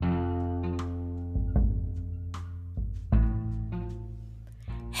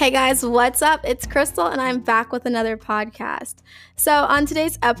Hey guys, what's up? It's Crystal and I'm back with another podcast. So, on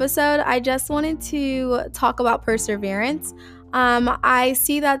today's episode, I just wanted to talk about perseverance. I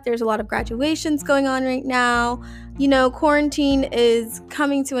see that there's a lot of graduations going on right now. Quarantine is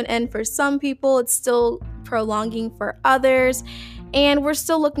coming to an end for some people, it's still prolonging for others, and we're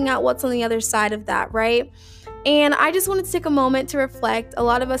still looking at what's on the other side of that, right? And I just wanted to take a moment to reflect. A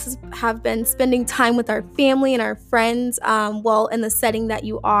lot of us have been spending time with our family and our friends, in the setting that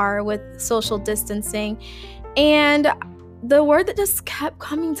you are with social distancing. And the word that just kept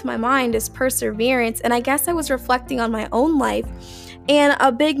coming to my mind is perseverance. And I guess I was reflecting on my own life and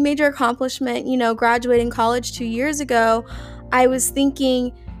a big major accomplishment, graduating college 2 years ago. I was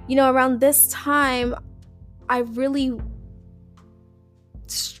thinking, around this time, I really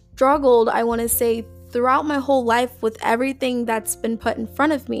struggled, I want to say, throughout my whole life with everything that's been put in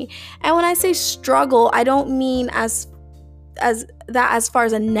front of me. And when I say struggle, I don't mean as far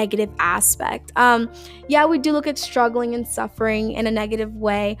as a negative aspect. We do look at struggling and suffering in a negative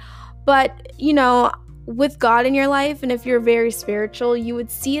way, but with God in your life, and if you're very spiritual, you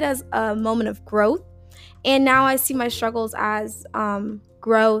would see it as a moment of growth. And now I see my struggles as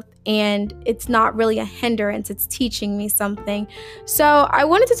growth, and it's not really a hindrance, it's teaching me something. So I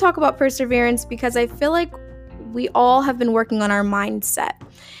wanted to talk about perseverance because I feel like we all have been working on our mindset,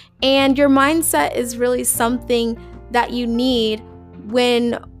 and your mindset is really something that you need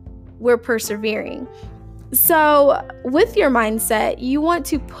when we're persevering. So with your mindset, you want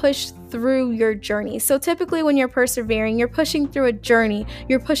to push through your journey. So typically when you're persevering, you're pushing through a journey,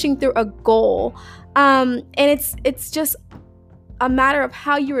 you're pushing through a goal, and it's just a matter of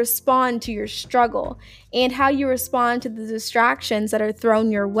how you respond to your struggle and how you respond to the distractions that are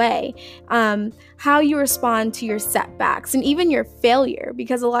thrown your way, how you respond to your setbacks and even your failure,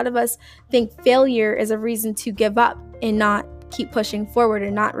 because a lot of us think failure is a reason to give up and not keep pushing forward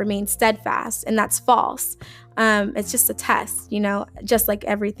and not remain steadfast, and that's false. It's just a test, just like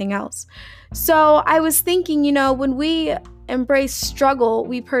everything else. So I was thinking, when we embrace struggle,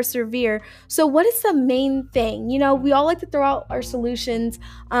 we persevere. So what is the main thing? We all like to throw about our solutions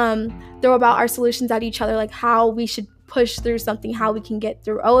at each other, like how we should push through something, how we can get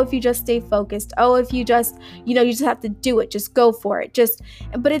through. Oh, if you just stay focused. Oh, if you just, you just have to do it. Just go for it.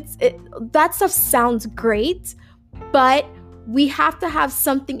 But that stuff sounds great, but we have to have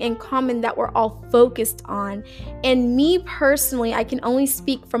something in common that we're all focused on. And me personally, I can only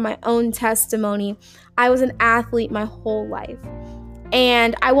speak from my own testimony. I was an athlete my whole life.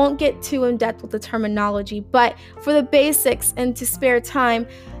 And I won't get too in depth with the terminology, but for the basics and to spare time,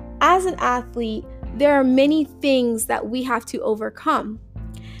 as an athlete, there are many things that we have to overcome.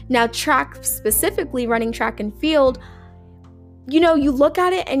 Now, track specifically, running track and field, you look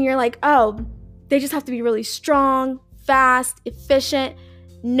at it and you're like, oh, they just have to be really strong, fast, efficient.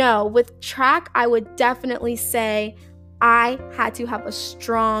 No, with track, I would definitely say I had to have a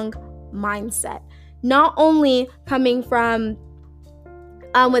strong mindset. Not only coming from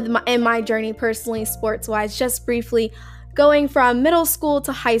in my journey personally, sports-wise, just briefly, going from middle school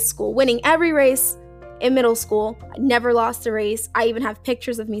to high school, winning every race in middle school, I never lost a race. I even have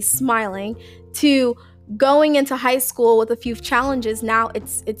pictures of me smiling, to going into high school with a few challenges. Now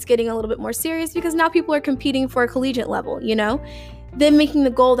it's getting a little bit more serious because now people are competing for a collegiate level, then making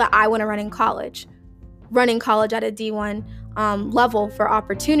the goal that I want to running college at a D1 level for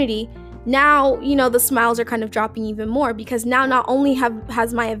opportunity. Now, the smiles are kind of dropping even more, because now not only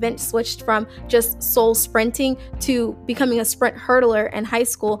has my event switched from just sole sprinting to becoming a sprint hurdler in high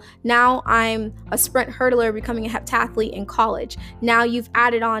school. Now I'm a sprint hurdler becoming a heptathlete in college. Now you've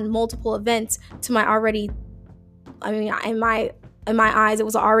added on multiple events to my already, in my eyes, it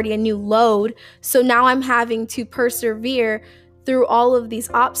was already a new load. So now I'm having to persevere through all of these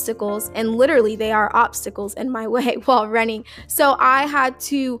obstacles, and literally they are obstacles in my way while running. So I had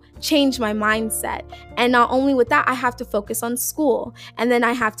to change my mindset. And not only with that, I have to focus on school, and then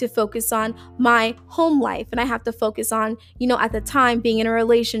I have to focus on my home life, and I have to focus on, at the time being in a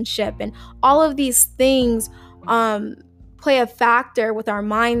relationship, and all of these things play a factor with our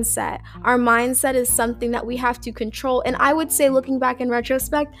mindset. Our mindset is something that we have to control. And I would say, looking back in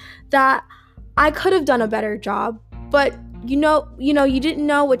retrospect, that I could have done a better job, but you didn't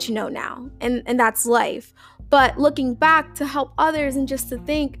know what you know now, and that's life. But looking back to help others, and just to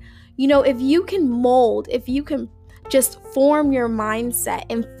think, if you can just form your mindset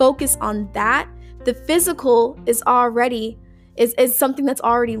and focus on that, the physical is something that's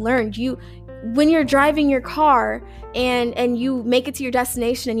already learned. When you're driving your car and you make it to your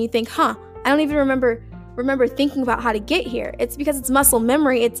destination and you think, I don't even remember remember thinking about how to get here. It's because it's muscle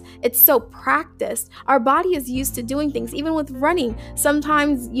memory. It's so practiced. Our body is used to doing things, even with running.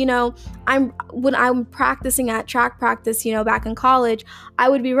 Sometimes, when I'm practicing at track practice, back in college, I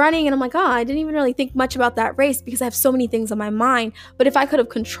would be running and I'm like, oh, I didn't even really think much about that race because I have so many things on my mind. But if I could have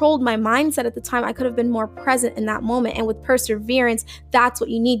controlled my mindset at the time, I could have been more present in that moment. And with perseverance, that's what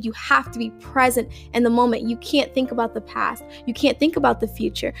you need. You have to be present in the moment. You can't think about the past. You can't think about the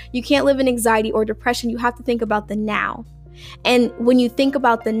future. You can't live in anxiety or depression. You have to think about the now. And when you think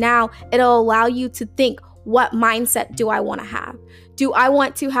about the now, it'll allow you to think, what mindset do I want to have? Do I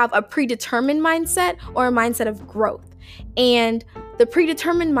want to have a predetermined mindset or a mindset of growth? And the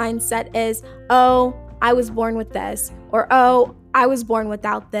predetermined mindset is, oh, I was born with this, or oh, I was born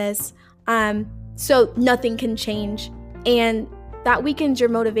without this. So nothing can change. And that weakens your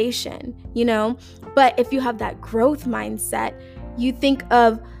motivation, But if you have that growth mindset, you think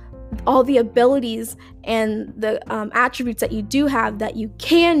of all the abilities and the attributes that you do have, that you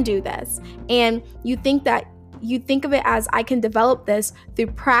can do this. And you think of it as, I can develop this through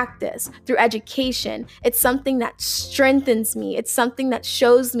practice, through education. It's something that strengthens me. It's something that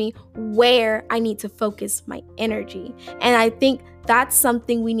shows me where I need to focus my energy. And I think that's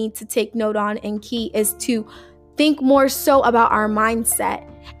something we need to take note on, and key is to think more so about our mindset,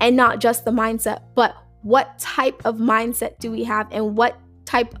 and not just the mindset, but what type of mindset do we have, and what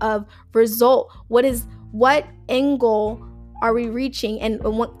type of result, what end goal are we reaching, and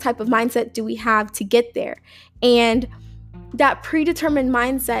what type of mindset do we have to get there. And that predetermined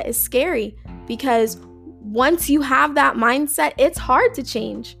mindset is scary, because once you have that mindset, it's hard to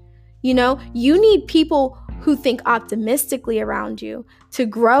change. You need people who think optimistically around you. To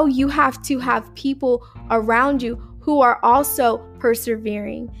grow, you have to have people around you who are also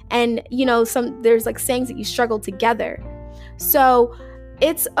persevering. And there's like sayings that you struggle together. So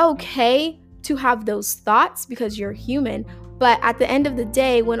it's okay to have those thoughts because you're human. But at the end of the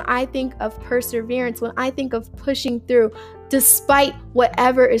day, when I think of perseverance, when I think of pushing through, despite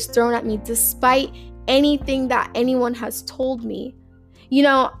whatever is thrown at me, despite anything that anyone has told me,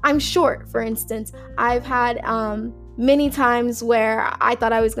 I'm short, for instance. I've had many times where I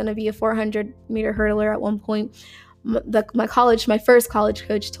thought I was going to be a 400-meter hurdler at one point. My first college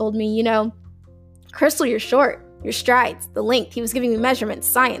coach told me, Crystal, you're short. Your strides, the length. He was giving me measurements,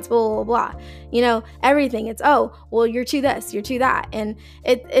 science, blah, blah, blah. Everything. It's, oh, well, you're to this, you're to that. And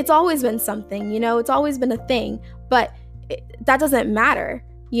it's always been something, it's always been a thing. But that doesn't matter.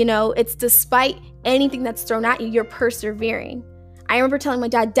 It's despite anything that's thrown at you, you're persevering. I remember telling my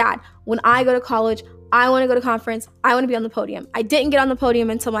dad, when I go to college, I want to go to conference. I want to be on the podium. I didn't get on the podium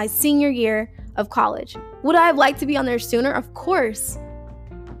until my senior year of college. Would I have liked to be on there sooner? Of course.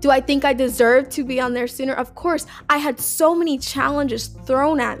 Do I think I deserve to be on there sooner? Of course. I had so many challenges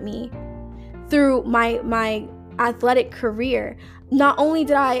thrown at me through my athletic career. Not only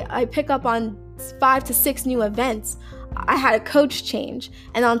did I pick up on 5 to 6 new events, I had a coach change.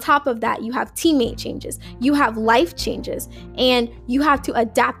 And on top of that, you have teammate changes, you have life changes, and you have to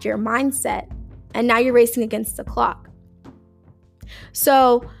adapt your mindset. And now you're racing against the clock.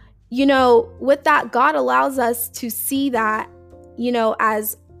 So, with that, God allows us to see that,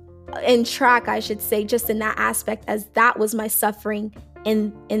 as in track, I should say, just in that aspect, as that was my suffering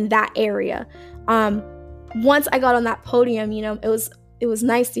in that area. Once I got on that podium, it was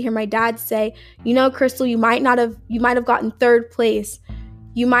nice to hear my dad say, Crystal, you might have gotten third place.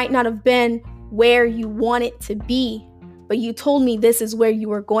 You might not have been where you want it to be, but you told me this is where you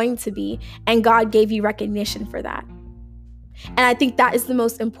were going to be, and God gave you recognition for that. And I think that is the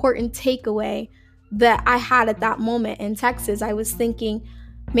most important takeaway that I had at that moment in Texas. I was thinking,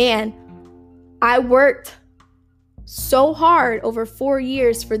 man, I worked so hard over 4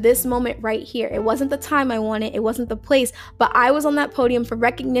 years for this moment right here. It wasn't the time I wanted, it wasn't the place, but I was on that podium for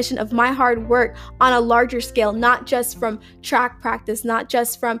recognition of my hard work on a larger scale, not just from track practice, not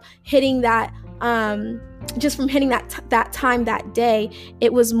just from hitting that that time that day.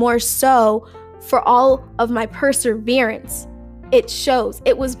 It was more so for all of my perseverance. It shows.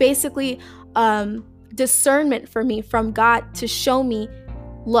 It was basically discernment for me from God to show me,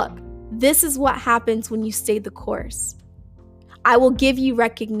 look, this is what happens when you stay the course. I will give you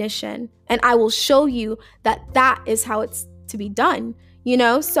recognition, and I will show you that is how it's to be done.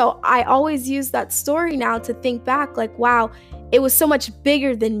 So I always use that story now to think back, like, wow, it was so much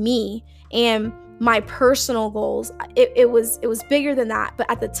bigger than me and my personal goals. It was bigger than that. But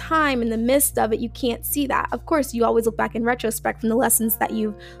at the time, in the midst of it, you can't see that. Of course, you always look back in retrospect from the lessons that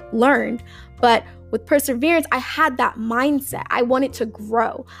you've learned. But with perseverance, I had that mindset. I wanted to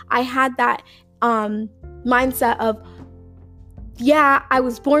grow. I had that mindset of, yeah, I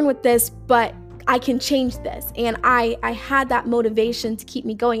was born with this, but I can change this. And I had that motivation to keep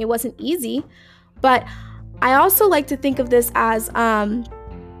me going. It wasn't easy, but I also like to think of this as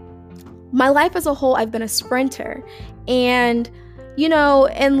my life as a whole. I've been a sprinter. And,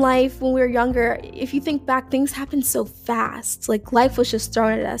 in life when we were younger, if you think back, things happened so fast. Like life was just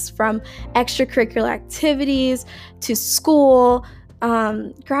thrown at us, from extracurricular activities to school,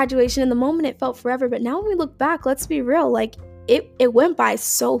 graduation. In the moment, it felt forever. But now when we look back, let's be real, like it went by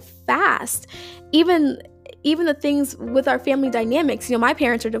so fast. Even the things with our family dynamics, my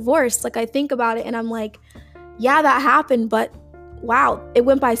parents are divorced. Like I think about it and I'm like, yeah, that happened, but wow, it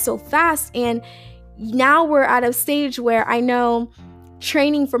went by so fast. And now we're at a stage where I know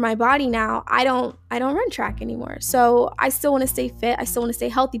training for my body now, I don't run track anymore. So I still want to stay fit. I still want to stay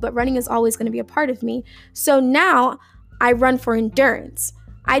healthy, but running is always going to be a part of me. So now I run for endurance.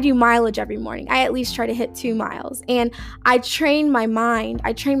 I do mileage every morning. I at least try to hit 2 miles, and I train my mind.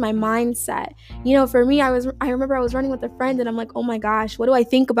 I train my mindset. For me, I remember I was running with a friend and I'm like, oh my gosh, what do I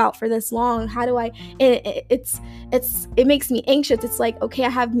think about for this long? How do I, it makes me anxious. It's like, okay, I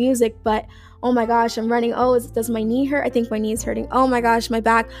have music, but oh my gosh, I'm running. Oh, does my knee hurt? I think my knee is hurting. Oh my gosh, my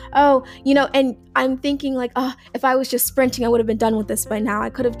back. Oh, and I'm thinking like, oh, if I was just sprinting, I would have been done with this by now. I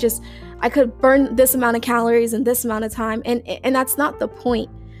could burn this amount of calories in this amount of time. And that's not the point.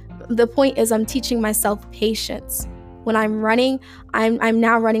 The point is I'm teaching myself patience. When I'm running, I'm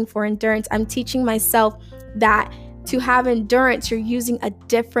now running for endurance. I'm teaching myself that to have endurance, you're using a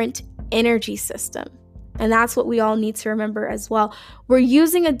different energy system. And that's what we all need to remember as well. We're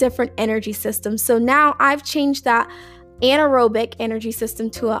using a different energy system. So now I've changed that anaerobic energy system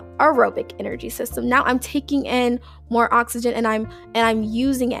to an aerobic energy system. Now I'm taking in more oxygen and I'm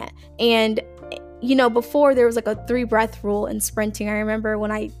using it. And before there was like a 3-breath rule in sprinting. I remember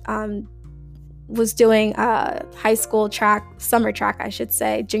when I was doing high school track, summer track, I should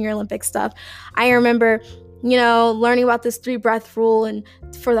say, Junior Olympic stuff. I remember learning about this 3-breath rule, and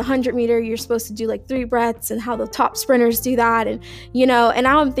for the 100 meter, you're supposed to do like 3 breaths, and how the top sprinters do that. And, and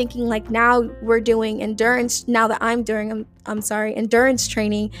now I'm thinking like, now we're doing endurance. Now that I'm doing, endurance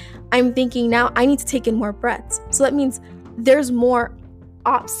training, I'm thinking now I need to take in more breaths. So that means there's more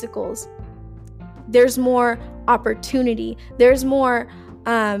obstacles. There's more opportunity. There's more,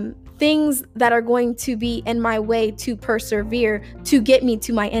 things that are going to be in my way to persevere to get me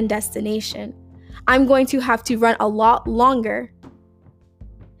to my end destination. I'm going to have to run a lot longer.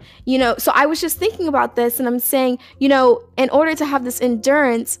 So I was just thinking about this and I'm saying, in order to have this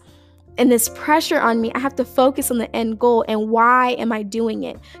endurance and this pressure on me, I have to focus on the end goal. And why am I doing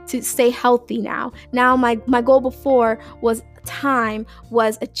it? To stay healthy now. Now my goal before was time,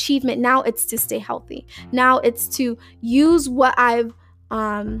 was achievement. Now it's to stay healthy. Now it's to use what I've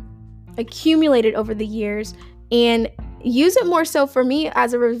accumulated over the years and use it more so for me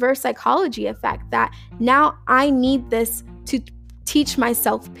as a reverse psychology effect, that now I need this to teach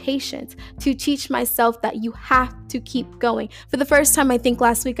myself patience, to teach myself that you have to keep going. For the first time, I think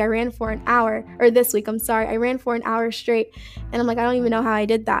last week, I ran for an hour, or this week, I ran for an hour straight. And I'm like, I don't even know how I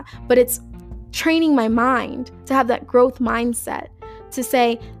did that. But it's training my mind to have that growth mindset, to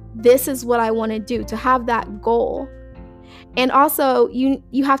say, this is what I want to do, to have that goal. And also,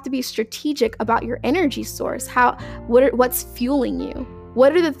 you have to be strategic about your energy source. What's fueling you?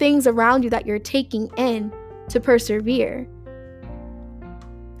 What are the things around you that you're taking in to persevere?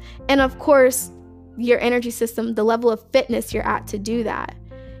 And of course, your energy system, the level of fitness you're at to do that.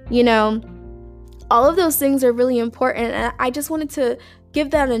 All of those things are really important. And I just wanted to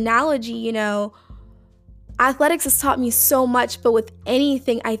give that analogy. Athletics has taught me so much, but with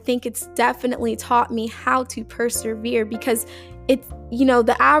anything, I think it's definitely taught me how to persevere, because it's,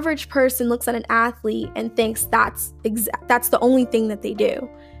 the average person looks at an athlete and thinks that's the only thing that they do.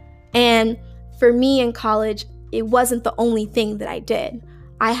 And for me in college, it wasn't the only thing that I did.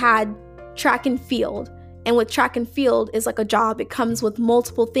 I had track and field. And with track and field is like a job. It comes with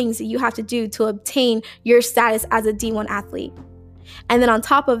multiple things that you have to do to obtain your status as a D1 athlete. And then on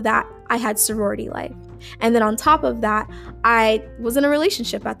top of that, I had sorority life. And then on top of that, I was in a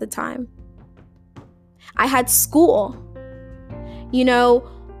relationship at the time. I had school.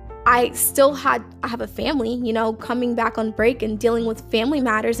 I have a family, coming back on break and dealing with family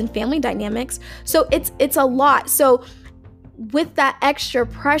matters and family dynamics. So it's a lot. So with that extra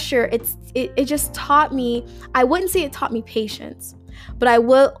pressure, it just taught me, I wouldn't say it taught me patience, but I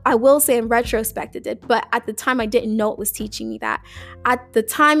will say in retrospect it did. But at the time, I didn't know it was teaching me that. At the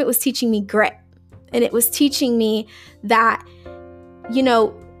time, it was teaching me grit. And it was teaching me that,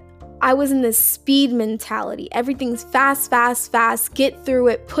 I was in this speed mentality. Everything's fast, fast, fast. Get through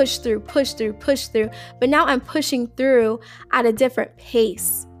it, push through, push through, push through. But now I'm pushing through at a different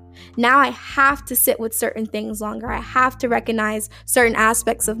pace. Now I have to sit with certain things longer. I have to recognize certain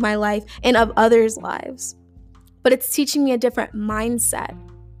aspects of my life and of others' lives. But it's teaching me a different mindset.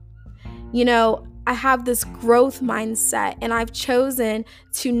 I have this growth mindset, and I've chosen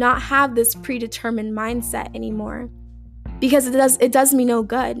to not have this predetermined mindset anymore because it does me no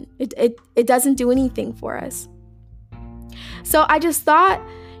good. It doesn't do anything for us. So I just thought,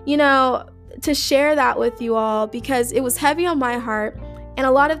 to share that with you all because it was heavy on my heart, and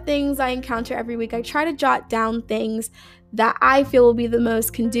a lot of things I encounter every week. I try to jot down things that I feel will be the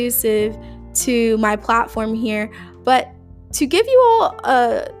most conducive to my platform here, but to give you all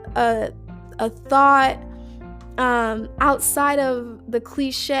a thought outside of the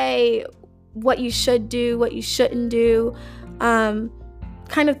cliche, what you should do, what you shouldn't do,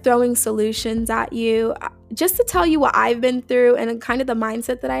 kind of throwing solutions at you, just to tell you what I've been through and kind of the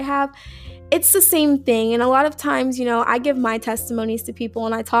mindset that I have. It's the same thing. And a lot of times, I give my testimonies to people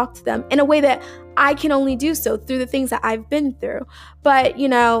and I talk to them in a way that I can only do so through the things that I've been through. But,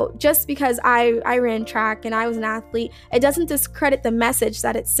 just because I ran track and I was an athlete, it doesn't discredit the message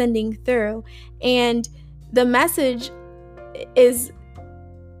that it's sending through. And the message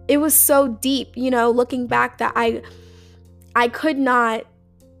it was so deep, looking back, that I could not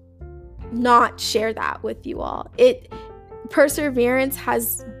share that with you all. Perseverance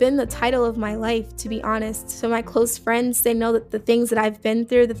has been the title of my life, to be honest. So my close friends, they know that the things that I've been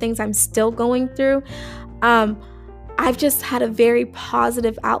through, the things I'm still going through, I've just had a very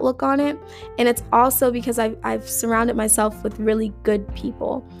positive outlook on it. And it's also because I've surrounded myself with really good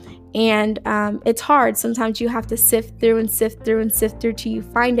people. And it's hard. Sometimes you have to sift through till you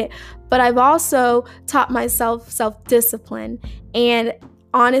find it. But I've also taught myself self-discipline. And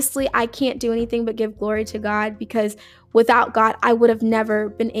honestly, I can't do anything but give glory to God, because without God, I would have never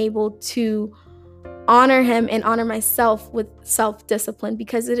been able to honor Him and honor myself with self-discipline,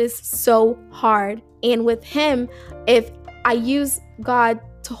 because it is so hard. And with Him, if I use God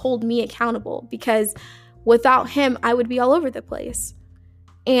to hold me accountable, because without Him, I would be all over the place.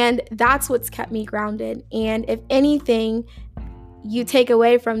 And that's what's kept me grounded. And if anything you take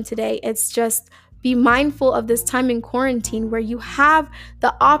away from today, it's just be mindful of this time in quarantine where you have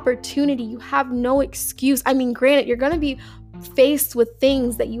the opportunity, you have no excuse. I mean, granted, you're going to be faced with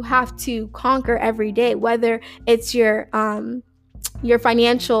things that you have to conquer every day, whether it's your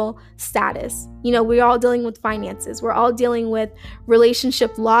financial status. We're all dealing with finances. We're all dealing with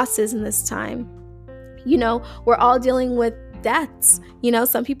relationship losses in this time. We're all dealing with deaths.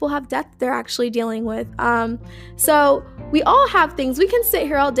 Some people have death they're actually dealing with. So we all have things. We can sit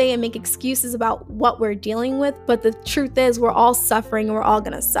here all day and make excuses about what we're dealing with, but the truth is we're all suffering, and we're all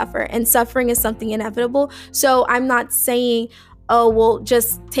going to suffer, and suffering is something inevitable. So I'm not saying, oh, well,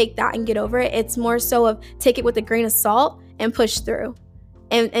 just take that and get over it. It's more so of take it with a grain of salt and push through.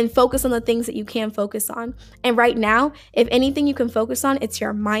 And focus on the things that you can focus on. And right now, if anything you can focus on, it's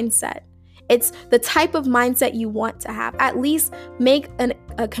your mindset. It's the type of mindset you want to have. At least make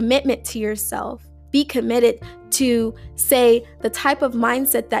a commitment to yourself. Be committed to say the type of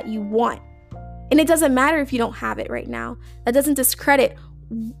mindset that you want. And it doesn't matter if you don't have it right now. That doesn't discredit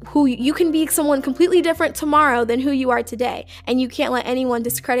who you can be. Someone completely different tomorrow than who you are today. And you can't let anyone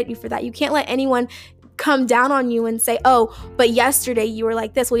discredit you for that. You can't let anyone come down on you and say, oh, but yesterday you were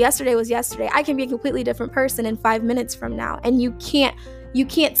like this. Well, yesterday was yesterday. I can be a completely different person in 5 minutes from now. And you can't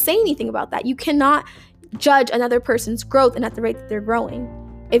say anything about that. You cannot judge another person's growth and at the rate that they're growing.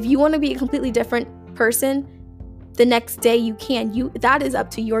 If you want to be a completely different person the next day, you can. That is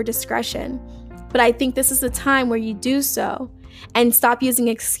up to your discretion. But I think this is the time where you do so and stop using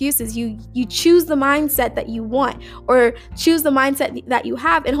excuses. You choose the mindset that you want, or choose the mindset that you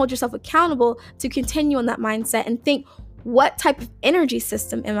have, and hold yourself accountable to continue on that mindset and think, what type of energy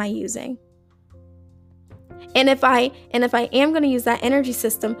system am I using? And if I am going to use that energy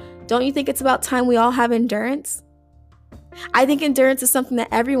system, don't you think it's about time we all have endurance? I think endurance is something that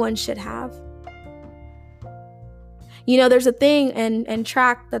everyone should have. There's a thing in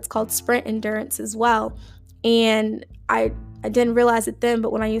track that's called sprint endurance as well. And I didn't realize it then,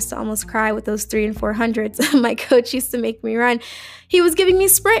 but when I used to almost cry with those 300 and 400s, my coach used to make me run. He was giving me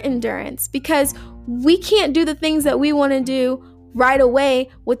sprint endurance, because we can't do the things that we want to do right away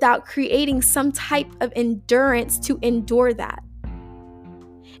without creating some type of endurance to endure that.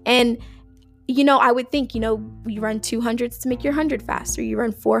 And I would think, you run 200s to make your 100 faster. You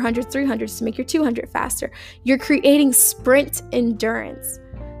run 400s, 300s to make your 200 faster. You're creating sprint endurance.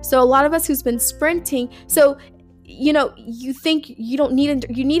 So a lot of us who's been sprinting, so you think you don't need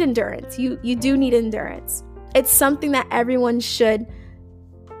you need endurance. You do need endurance. It's something that everyone should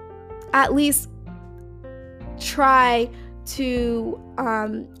at least try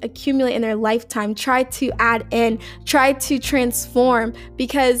accumulate in their lifetime, try to add in, try to transform,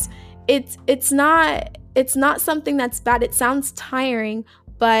 because it's not something that's bad. It sounds tiring,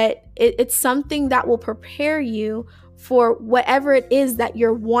 but it's something that will prepare you for whatever it is that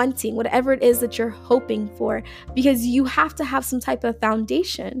you're wanting, whatever it is that you're hoping for, because you have to have some type of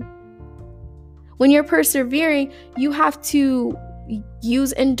foundation. When you're persevering, you have to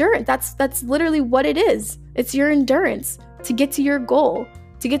use endurance. That's literally what it is. It's your endurance to get to your goal,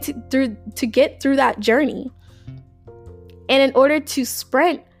 to get through that journey. And in order to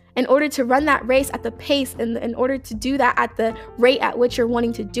sprint, in order to run that race at the pace, and in order to do that at the rate at which you're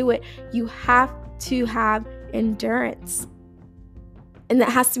wanting to do it, you have to have endurance. And that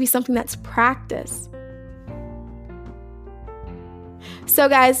has to be something that's practiced. So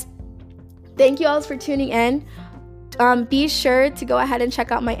guys, thank you all for tuning in. Be sure to go ahead and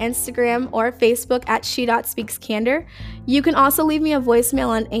check out my Instagram or Facebook at she.speakscandor. You can also leave me a voicemail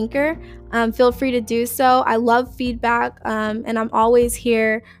on Anchor. Feel free to do so. I love feedback, and I'm always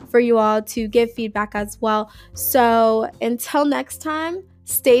here for you all to give feedback as well. So until next time,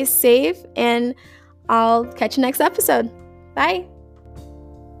 stay safe, and I'll catch you next episode. Bye.